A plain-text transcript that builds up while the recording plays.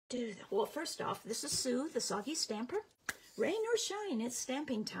Well, first off, this is Sue, the Soggy Stamper. Rain or shine, it's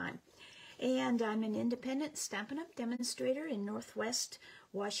stamping time. And I'm an independent Stampin' Up! Demonstrator in Northwest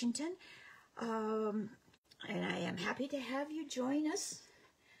Washington. And I am happy to have you join us.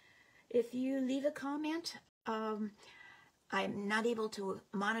 If you leave a comment, I'm not able to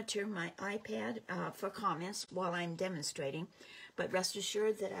monitor my iPad for comments while I'm demonstrating, but rest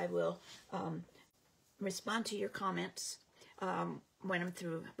assured that I will respond to your comments when I'm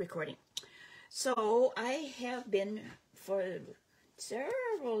through recording. So I have been for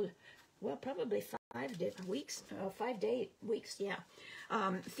several, well, probably 5 weeks, 5 weeks, yeah,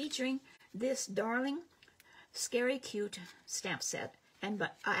 featuring this darling, scary, cute stamp set, and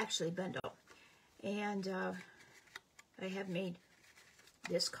actually bundle. And I have made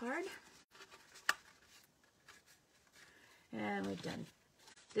this card, and we've done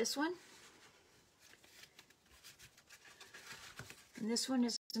this one, and this one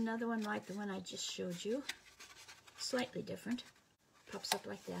is another one like the one I just showed you, slightly different, pops up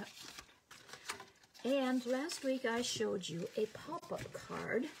like that. And last week I showed you a pop-up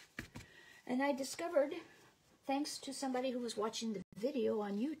card, and I discovered, thanks to somebody who was watching the video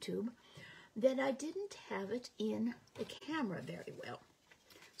on YouTube, that I didn't have it in the camera very well.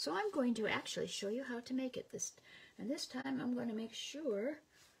 So I'm going to actually show you how to make it and this time I'm going to make sure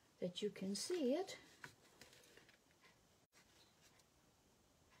that you can see it.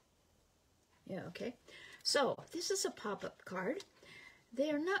 Yeah, okay. So this is a pop-up card.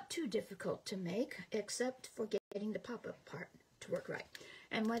 They are not too difficult to make, except for getting the pop-up part to work right.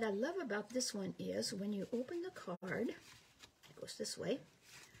 And what I love about this one is when you open the card, it goes this way,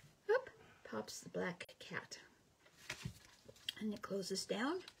 up, pops the black cat. And it closes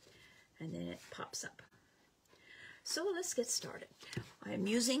down, and then it pops up. So let's get started. I'm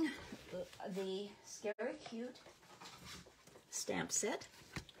using the Scary Cute stamp set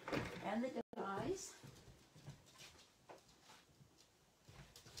and the dies.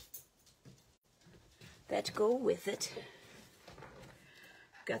 That go with it.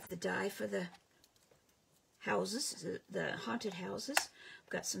 Got the die for the houses, the haunted houses.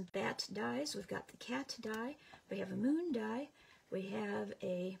 We've got some bat dies. We've got the cat die. We have a moon die. We have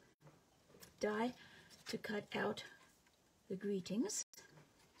a die to cut out the greetings.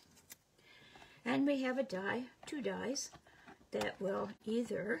 And we have a die, 2 dies, that will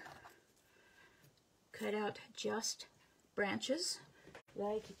either cut out just branches,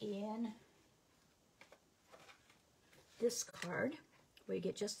 like in this card, where you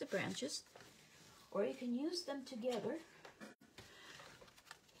get just the branches, or you can use them together,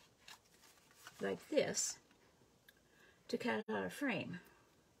 like this, to cut out a frame.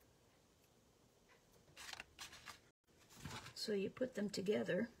 So you put them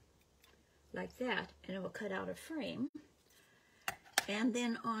together like that, and it will cut out a frame. And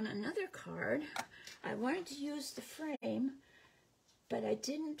then on another card, I wanted to use the frame, but I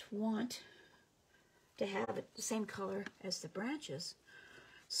didn't want to have it the same color as the branches.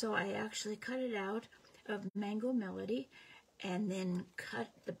 So I actually cut it out of Mango Melody and then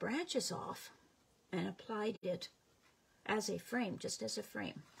cut the branches off and applied it as a frame, just as a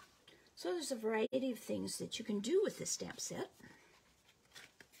frame. So there's a variety of things that you can do with this stamp set.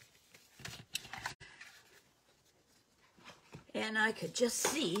 And I could just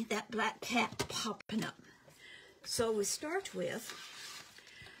see that black cat popping up. So we start with,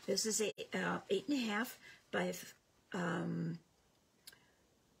 this is a 8.5 by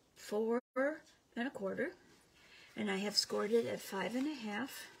 4 1/4, and I have scored it at 5.5,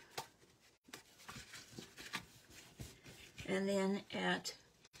 and then at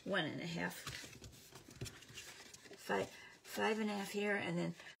 1.5, 5.5 here, and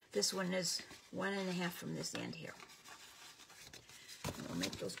then this one is 1.5 from this end here. And we'll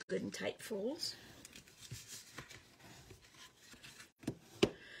make those good and tight folds.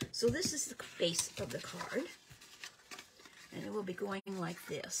 So this is the base of the card, and it will be going like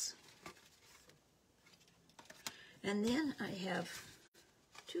this. And then I have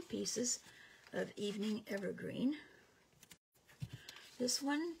 2 pieces of Evening Evergreen. This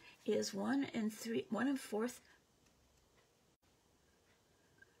one is 1 1/4,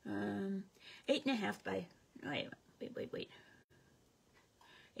 8.5 by, wait.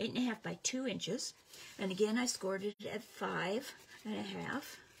 8.5 by 2 inches. And again, I scored it at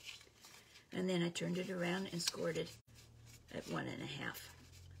 5.5. And then I turned it around and scored it at 1.5.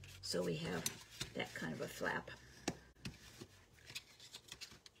 So we have that kind of a flap.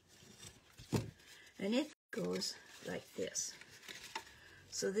 And it goes like this.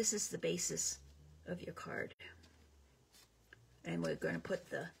 So this is the basis of your card. And we're going to put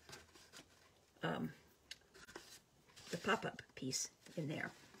the pop-up piece in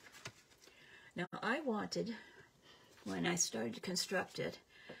there. Now I wanted, when I started to construct it,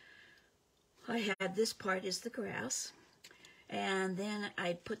 I had this part is the grass, and then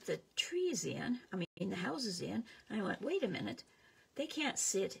I put the trees in, the houses in, and I went, wait a minute, they can't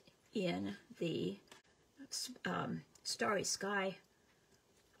sit in the starry sky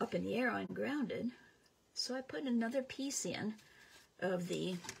up in the air ungrounded. So I put another piece in of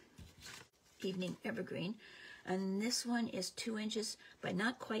the evening evergreen, and this one is 2 inches by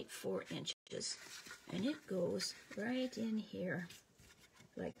not quite 4 inches, and it goes right in here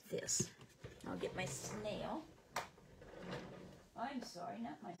like this. I'll get my snail. I'm sorry,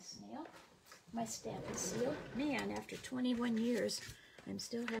 not my snail. My Stampin' Seal. Man, after 21 years, I'm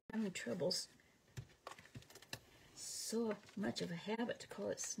still having troubles. So much of a habit to call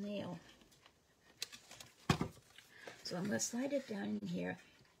it snail. So I'm going to slide it down in here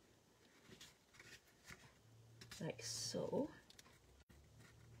like so.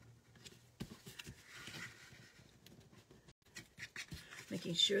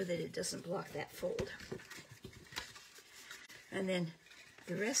 Making sure that it doesn't block that fold. And then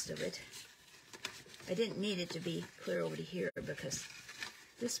the rest of it, I didn't need it to be clear over to here because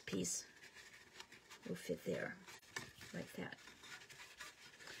this piece will fit there, like that.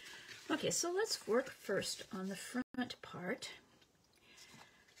 Okay, so let's work first on the front part.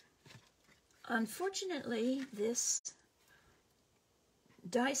 Unfortunately, this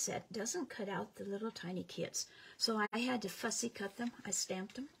die set doesn't cut out the little tiny kits, so I had to fussy cut them. I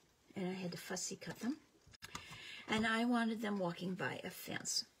stamped them, and I had to fussy cut them. And I wanted them walking by a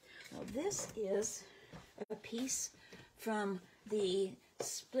fence. Now this is a piece from the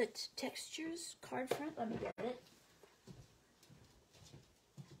Split Textures card front. Let me get it.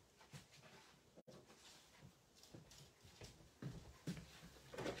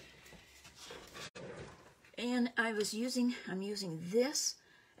 And I'm using this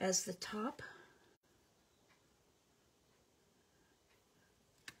as the top.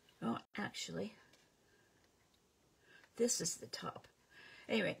 Oh, actually, this is the top.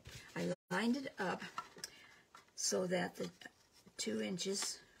 Anyway, I lined it up so that the 2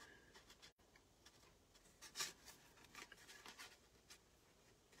 inches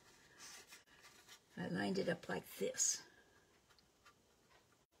I lined it up like this.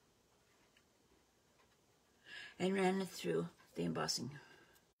 And ran it through the embossing,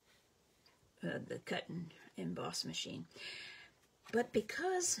 the cut and emboss machine. But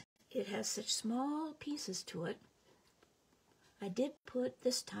because it has such small pieces to it, I did put,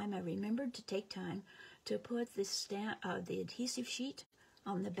 this time I remembered to take time to put the adhesive sheet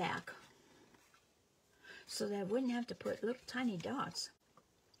on the back so that I wouldn't have to put little tiny dots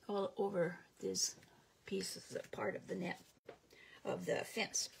all over this piece of the part of the net of the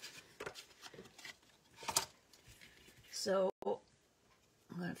fence. So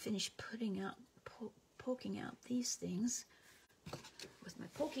I'm going to finish putting out, poking out these things with my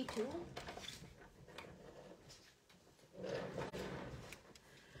pokey tool.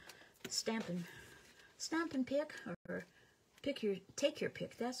 Stampin' Pick, or take your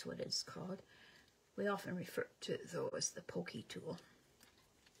pick, that's what it's called. We often refer to though as the pokey tool.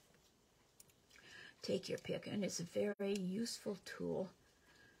 Take your pick, and it's a very useful tool.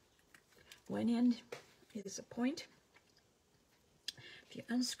 One end is a point. If you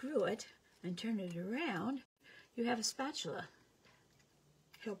unscrew it and turn it around, you have a spatula.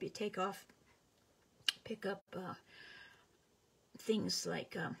 Help you pick up things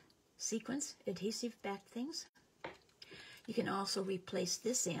like sequins, adhesive back things. You can also replace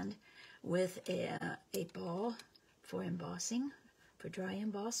this end with a ball for embossing, for dry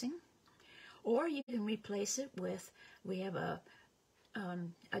embossing. Or you can replace it with, we have a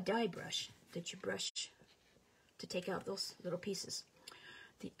die brush that you brush to take out those little pieces.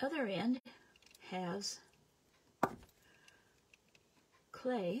 The other end has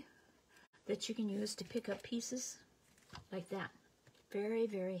clay that you can use to pick up pieces like that. Very,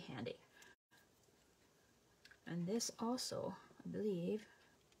 very handy. And this also, I believe,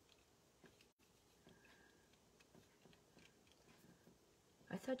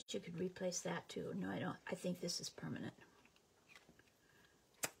 I thought you could replace that too. No, I don't. I think this is permanent.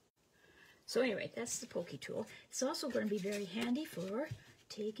 So anyway, that's the pokey tool. It's also going to be very handy for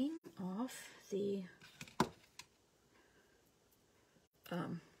taking off the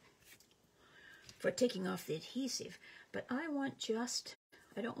adhesive, but I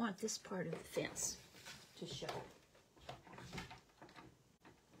don't want this part of the fence to show.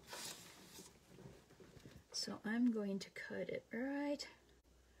 So I'm going to cut it right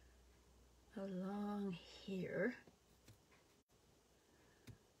along here.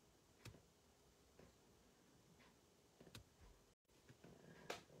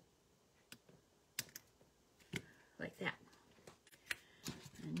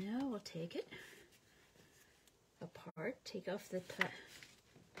 take it apart, take off the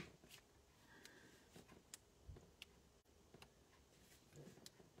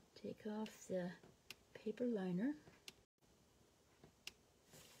paper liner.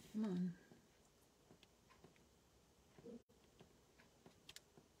 Come on.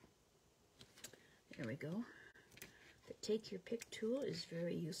 There we go. The Take Your Pick tool is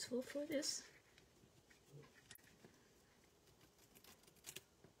very useful for this.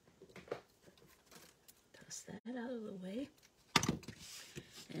 Toss that out of the way.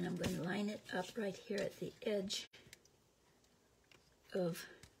 And I'm going to line it up right here at the edge of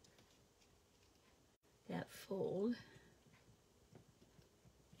that fold.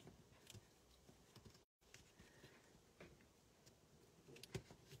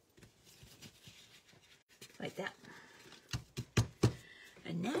 Like that.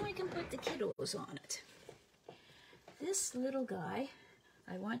 And now I can put the kiddos on it. This little guy,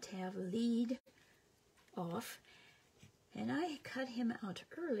 I want to have lead off, and I cut him out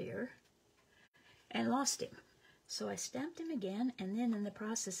earlier and lost him. So I stamped him again, and then in the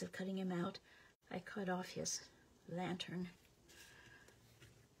process of cutting him out, I cut off his lantern.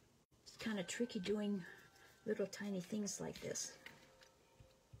 It's kind of tricky doing little tiny things like this.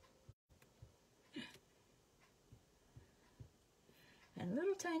 And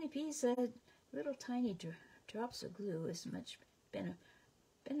little tiny drops of glue is much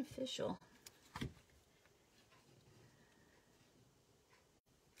beneficial.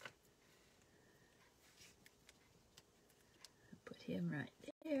 Put him right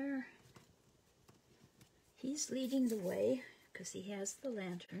there. He's leading the way because he has the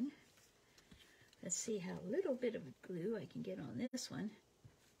lantern. Let's see how little bit of glue I can get on this one.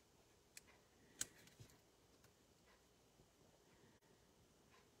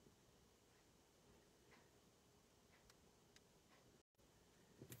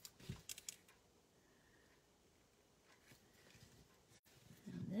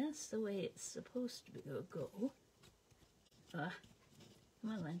 That's the way it's supposed to go. Come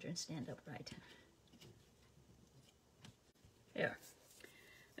on, lantern, stand upright. There.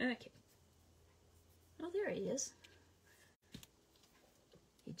 Okay. Oh, there he is.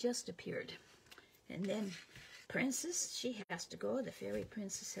 He just appeared. And then Princess, she has to go. The fairy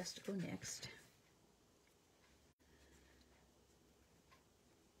princess has to go next.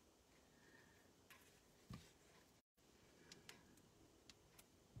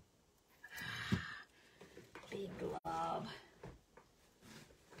 Big glob.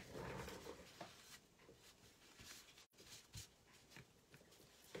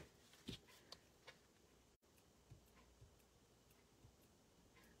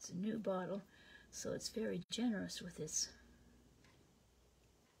 It's a new bottle, so it's very generous with its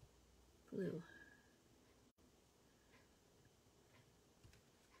glue.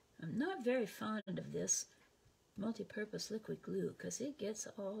 I'm not very fond of this multi-purpose liquid glue because it gets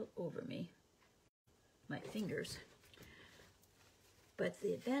all over me. My fingers. But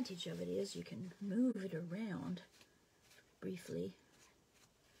the advantage of it is you can move it around briefly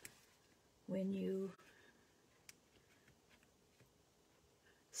when you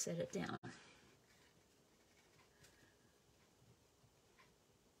set it down.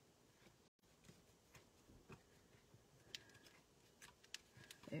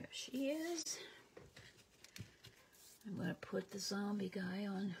 There she is. I'm going to put the zombie guy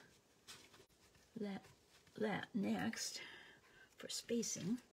on that next for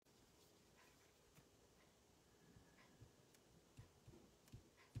spacing.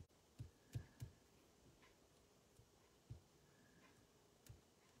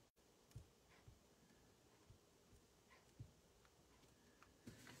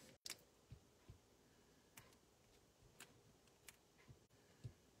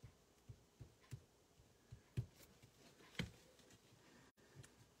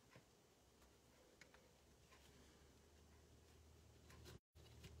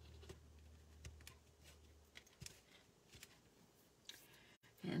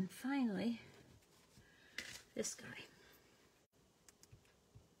 And finally, this guy.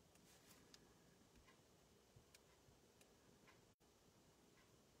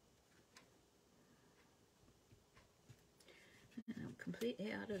 And I'm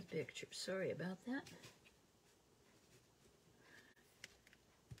completely out of the picture. Sorry about that.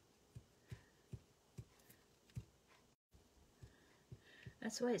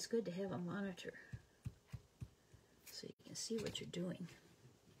 That's why it's good to have a monitor, so you can see what you're doing.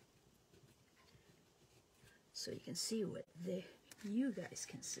 So you can see what you guys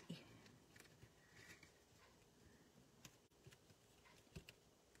can see.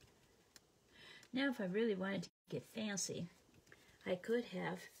 Now if I really wanted to get fancy, I could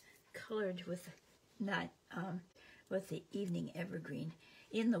have colored with not with the evening evergreen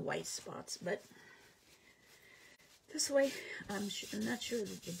in the white spots, but this way I'm not sure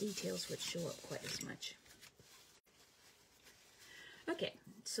that the details would show up quite as much. Okay,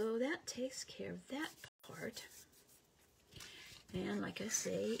 so that takes care of that part. And like I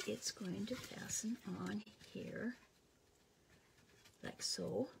say, it's going to fasten on here, like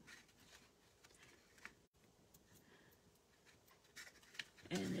so.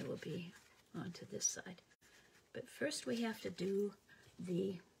 And it will be onto this side. But first we have to do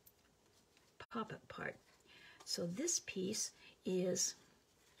the pop-up part. So this piece is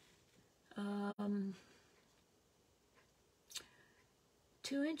 2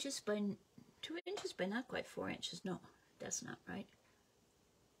 inches by not quite 4 inches. No, that's not right.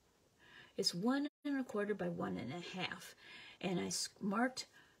 It's 1 1/4 by 1 1/2, and I marked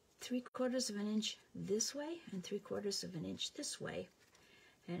 3/4 of an inch this way and 3/4 of an inch this way,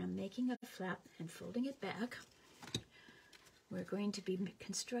 and I'm making a flap and folding it back. We're going to be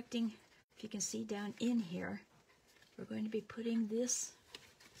constructing, if you can see down in here, we're going to be putting this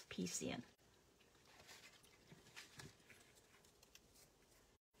piece in.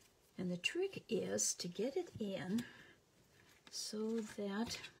 And the trick is to get it in so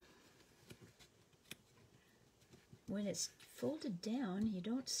that when it's folded down, you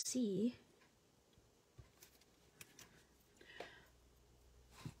don't see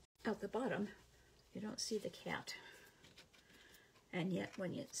out the bottom, you don't see the cat. And yet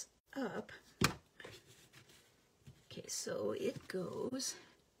when it's up, okay, so it goes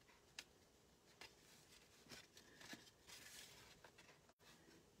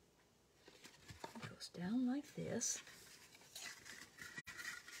down like this.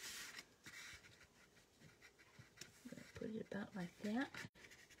 I'm going to put it about like that.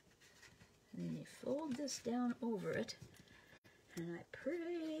 And then you fold this down over it, and I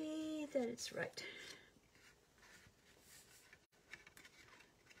pray that it's right.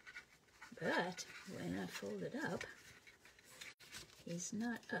 But when I fold it up, he's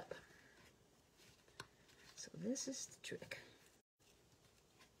not up. So this is the trick.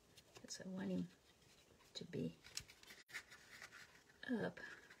 Because I want him to be up.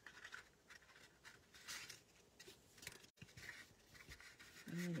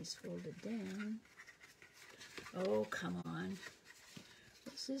 And when he's folded down, oh, come on.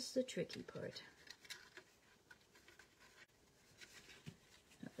 This is the tricky part.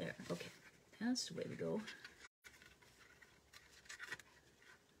 Up there, okay. That's the way to go.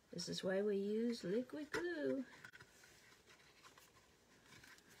 This is why we use liquid glue.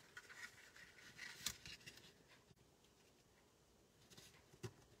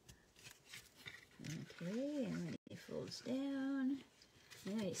 Okay, and when he folds down,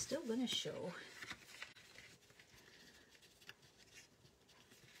 yeah, he's still going to show.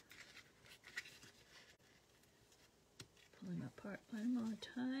 Pull him apart one more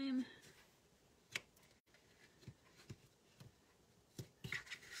time.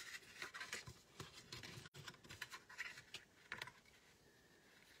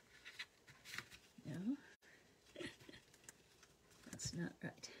 No, that's not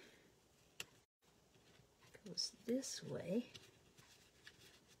right. Goes this way.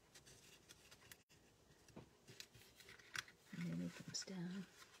 And then it comes down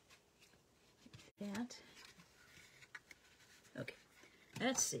like that. Okay,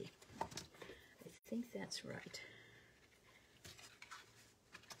 let's see. I think that's right.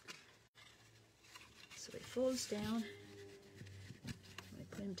 So he folds down. We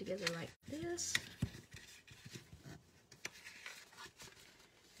put him together like this.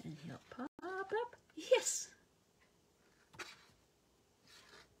 And he'll pop up. Yes!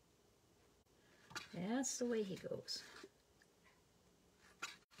 That's the way he goes.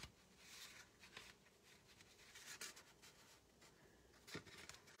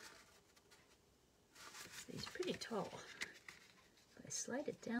 He's pretty tall. If I slide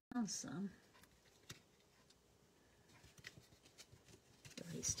it down some,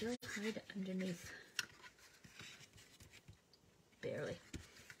 will he still hide underneath? Barely.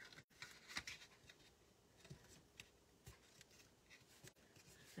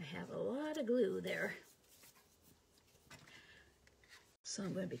 I have a lot of glue there. So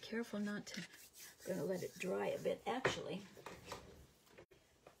I'm going to be careful not to, I'm going to let it dry a bit actually.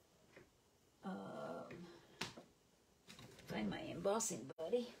 Find my embossing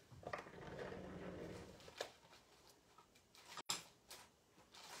buddy.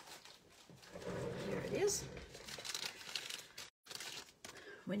 Here it is.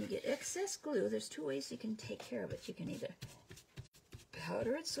 When you get excess glue, there's two ways you can take care of it. You can either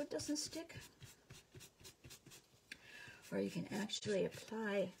powder it so it doesn't stick, or you can actually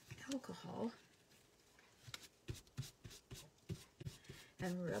apply alcohol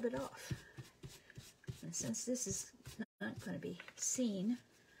and rub it off. And since this is not going to be seen,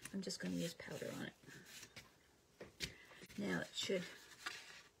 I'm just going to use powder on it. Now it should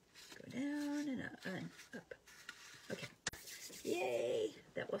go down and up. Okay. Yay!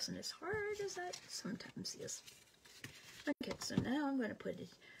 That wasn't as hard as that sometimes is. Okay, so now I'm going to put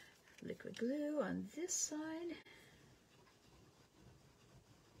liquid glue on this side.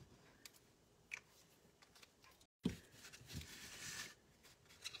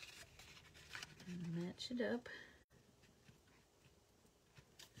 And match it up.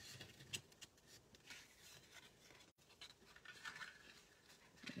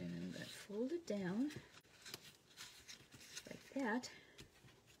 And I'm going to fold it down like that.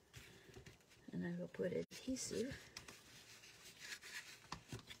 And I will put adhesive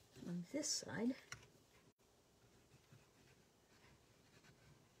on this side.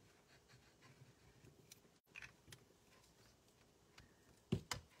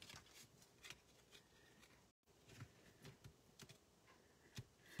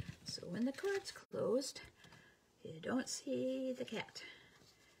 So when the card's closed, you don't see the cat.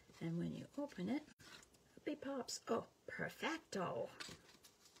 And when you open it, up he pops. Oh, perfecto.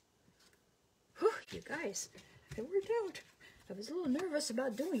 Whew, you guys, it worked out. I was a little nervous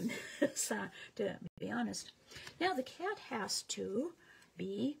about doing this, to be honest. Now the cat has to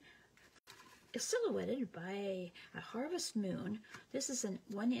be silhouetted by a harvest moon. This is a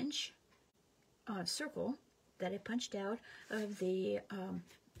 1-inch circle that I punched out of the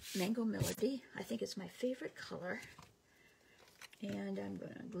Mango Melody. I think it's my favorite color. And I'm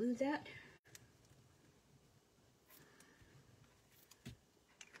going to glue that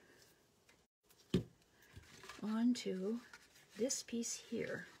onto this piece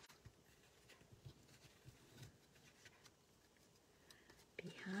here.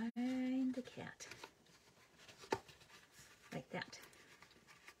 Behind the cat. Like that.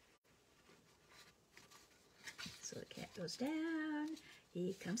 So the cat goes down,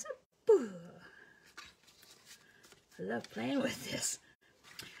 he comes up. Boo! I love playing with this.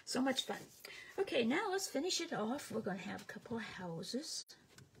 So much fun. Okay, now let's finish it off. We're going to have a couple of houses,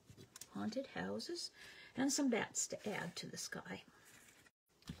 haunted houses, and some bats to add to the sky.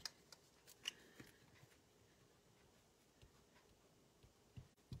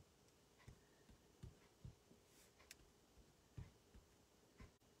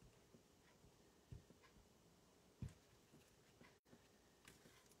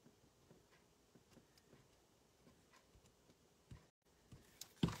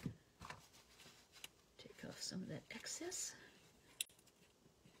 Some of that excess.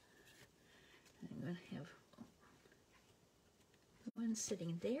 I'm going to have one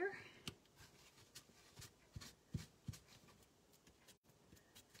sitting there.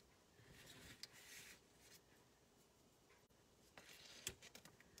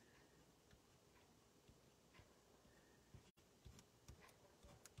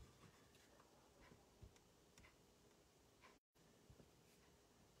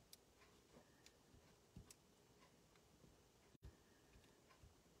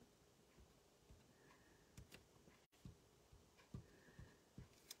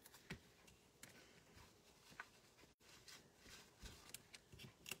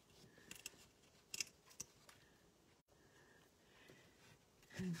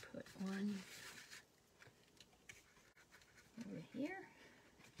 And put one over here.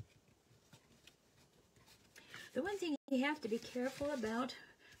 The one thing you have to be careful about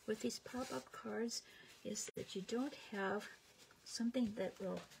with these pop-up cards is that you don't have something that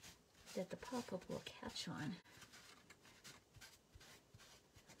the pop-up will catch on.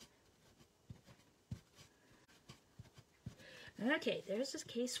 Okay, there's this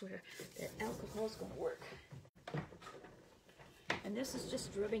case where that alcohol is going to work. And this is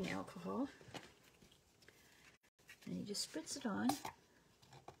just rubbing alcohol. And you just spritz it on.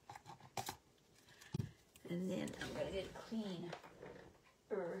 And then I'm going to get it clean.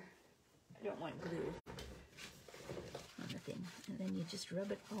 I don't want glue on the thing. And then you just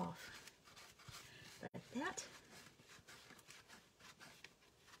rub it off. Like that.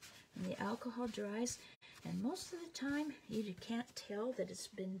 And the alcohol dries. And most of the time, you can't tell that it's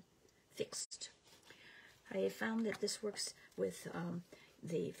been fixed. I have found that this works with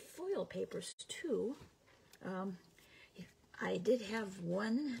the foil papers too. I did have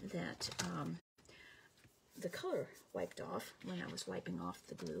one that the color wiped off when I was wiping off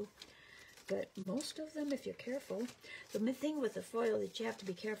the glue. But most of them, if you're careful, the thing with the foil that you have to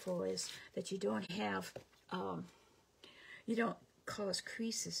be careful is that you don't have, you don't cause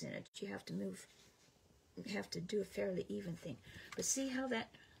creases in it. You have to do a fairly even thing. But see how that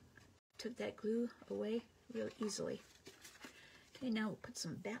took that glue away real easily. Okay, now we'll put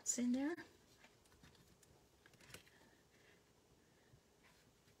some bats in there.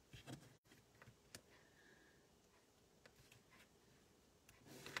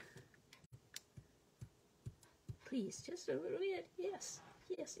 Please, just a little bit. Yes,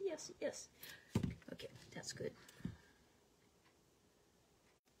 yes, yes, yes. Okay, that's good.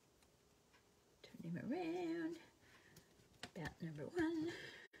 Turn him around. Bat number 1.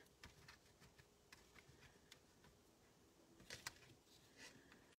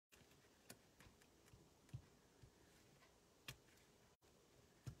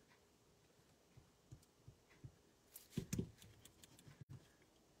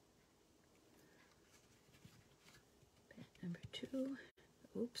 Bat number 2.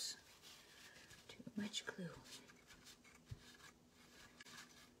 Oops, too much glue.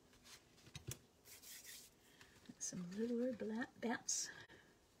 Some littler black bats.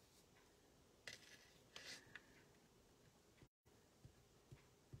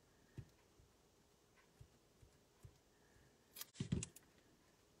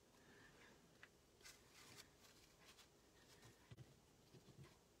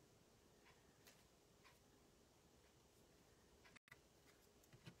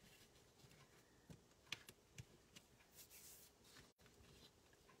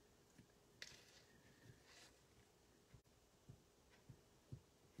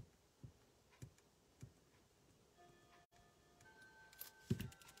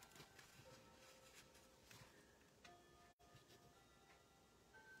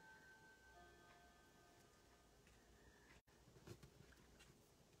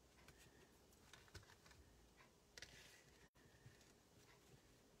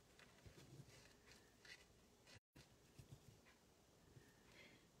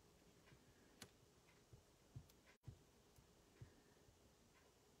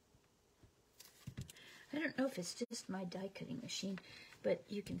 I don't know if it's just my die cutting machine, but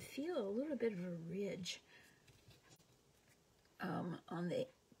you can feel a little bit of a ridge on the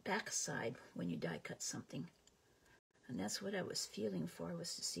back side when you die cut something. And that's what I was feeling for,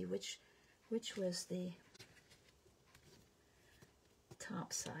 was to see which was the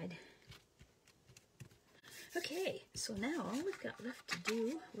top side. Okay, so now all we've got left to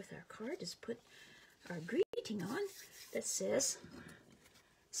do with our card is put our greeting on that says,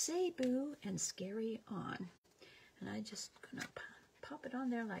 "Say boo and scary on." And I just gonna pop it on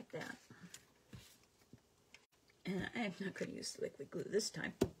there like that. And I'm not gonna use liquid glue this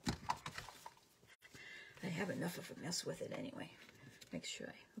time. I have enough of a mess with it anyway. Make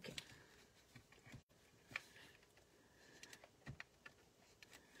sure okay.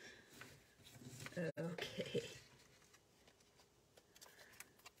 Okay.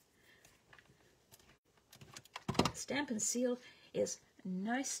 Stampin' Seal is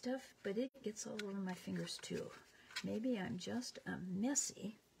nice stuff, but it gets all over my fingers too. Maybe I'm just a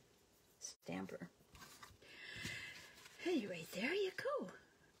messy stamper. Anyway, there you go.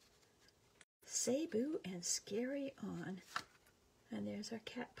 Say boo and scary on. And there's our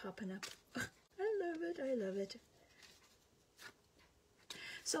cat popping up. I love it, I love it.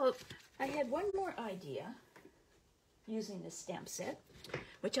 So I had one more idea using this stamp set,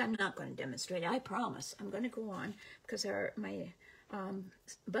 which I'm not going to demonstrate. I promise. I'm going to go on because my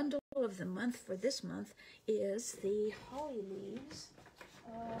bundle of the month for this month is the Holly Leaves.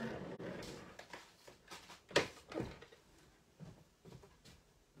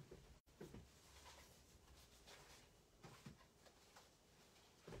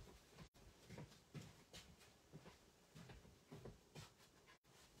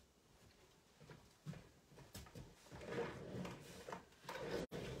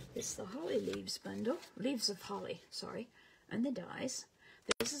 It's the Holly Leaves bundle, Leaves of Holly, sorry, and the dies.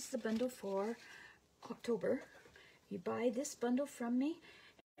 This is the bundle for October. You buy this bundle from me,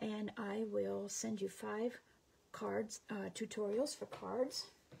 and I will send you 5 cards, tutorials for cards.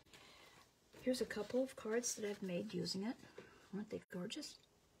 Here's a couple of cards that I've made using it. Aren't they gorgeous?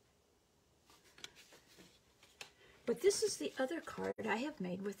 But this is the other card I have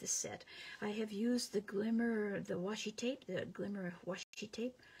made with the set. I have used the Glimmer, the washi tape, the Glimmer washi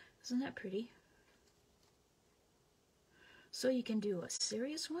tape. Isn't that pretty? So you can do a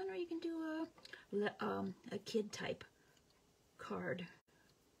serious one, or you can do a kid type card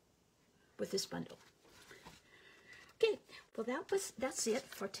with this bundle. Okay, well that's it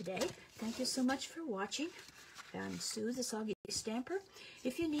for today. Thank you so much for watching. I'm Sue, the Soggy Stamper.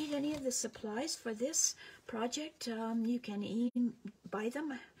 If you need any of the supplies for this project, you can buy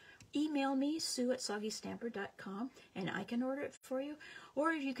them. Email me, sue@soggystamper.com, and I can order it for you.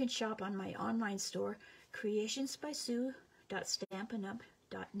 Or you can shop on my online store, creationsbysue.stampinup.com.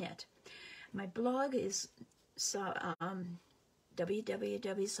 www.soggystamper.net. My blog is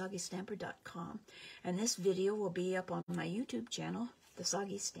www.soggystamper.com, and this video will be up on my YouTube channel, The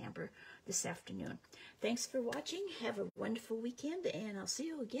Soggy Stamper, this afternoon. Thanks for watching. Have a wonderful weekend, and I'll see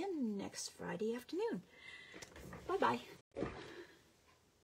you again next Friday afternoon. Bye-bye.